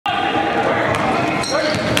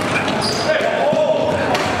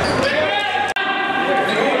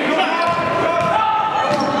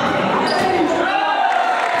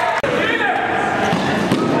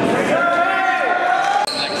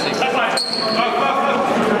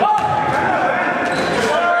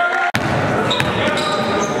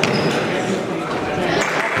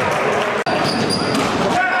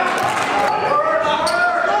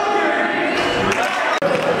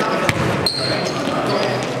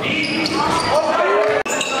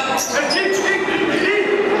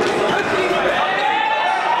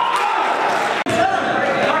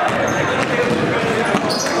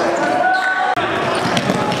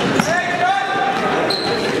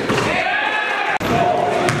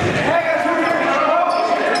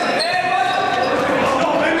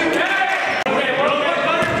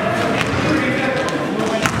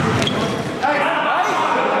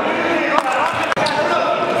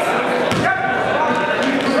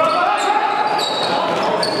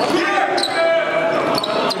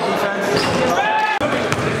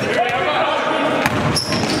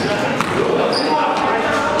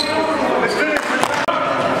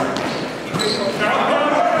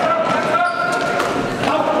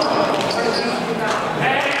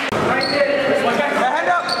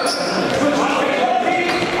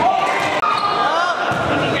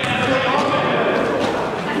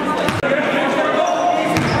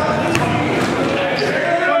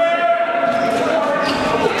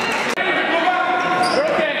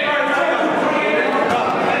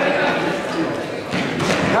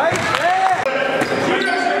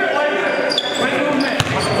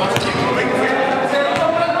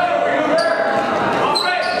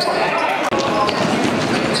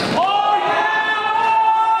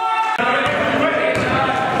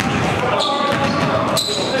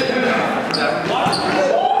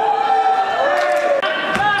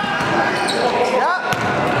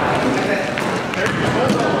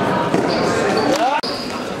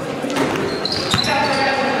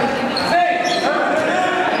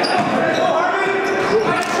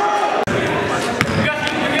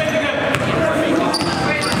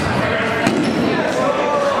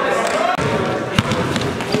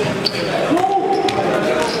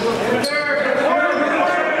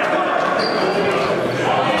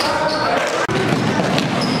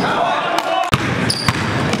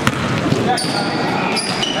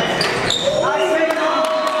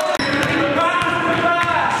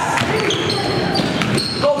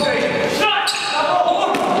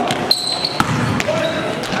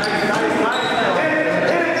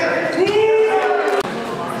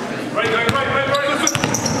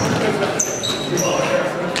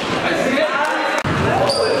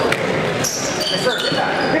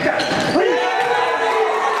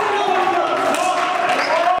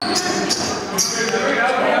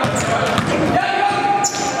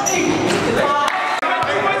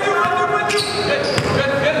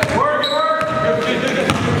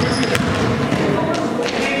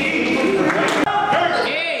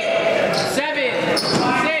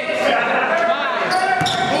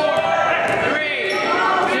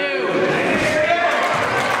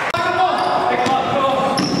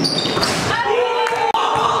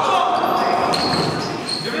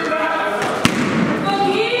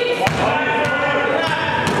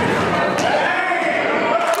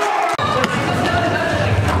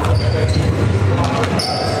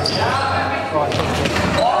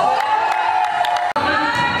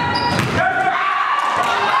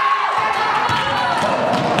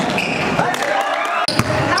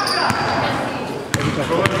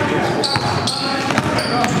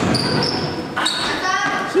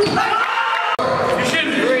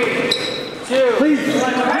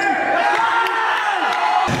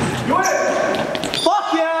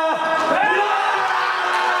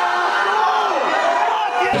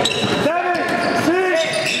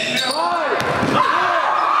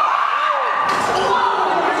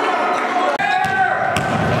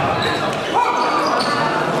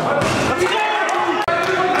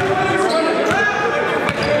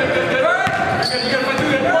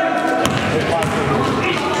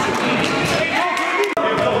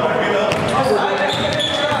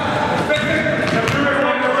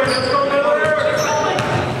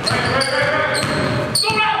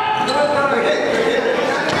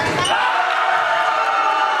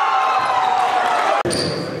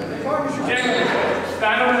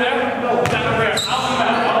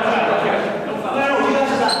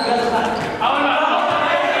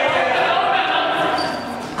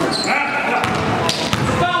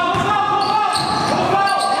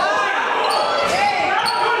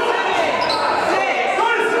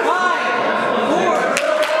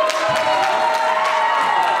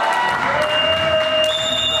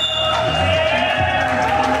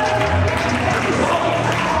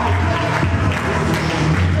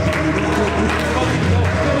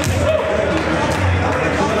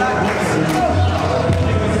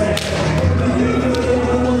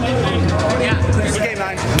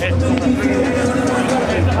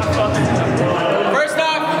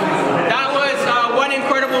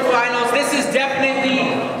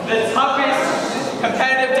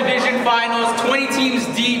Finals, 20 teams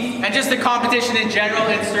deep, and just the competition in general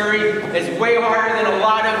in Surrey is way harder than a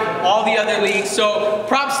lot of all the other leagues. So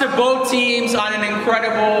props to both teams on an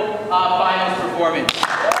incredible finals performance.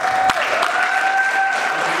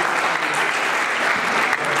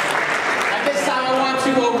 At this time I want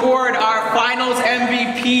to award our finals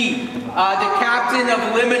MVP, the captain of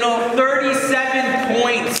Liminal, 37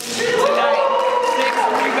 points tonight, 6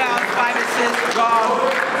 rebounds, 5 assists,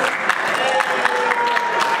 job.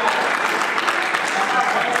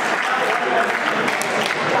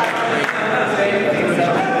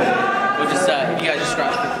 We'll just, you guys just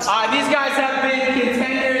scratch. These guys have been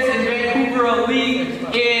contenders in Vancouver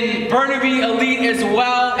Elite, in Burnaby Elite as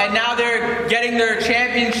well, and now they're getting their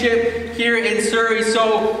championship here in Surrey.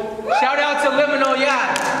 So, shout out to Liminal,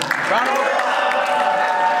 yeah. Round of applause.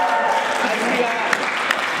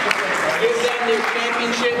 Give them their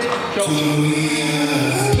championship.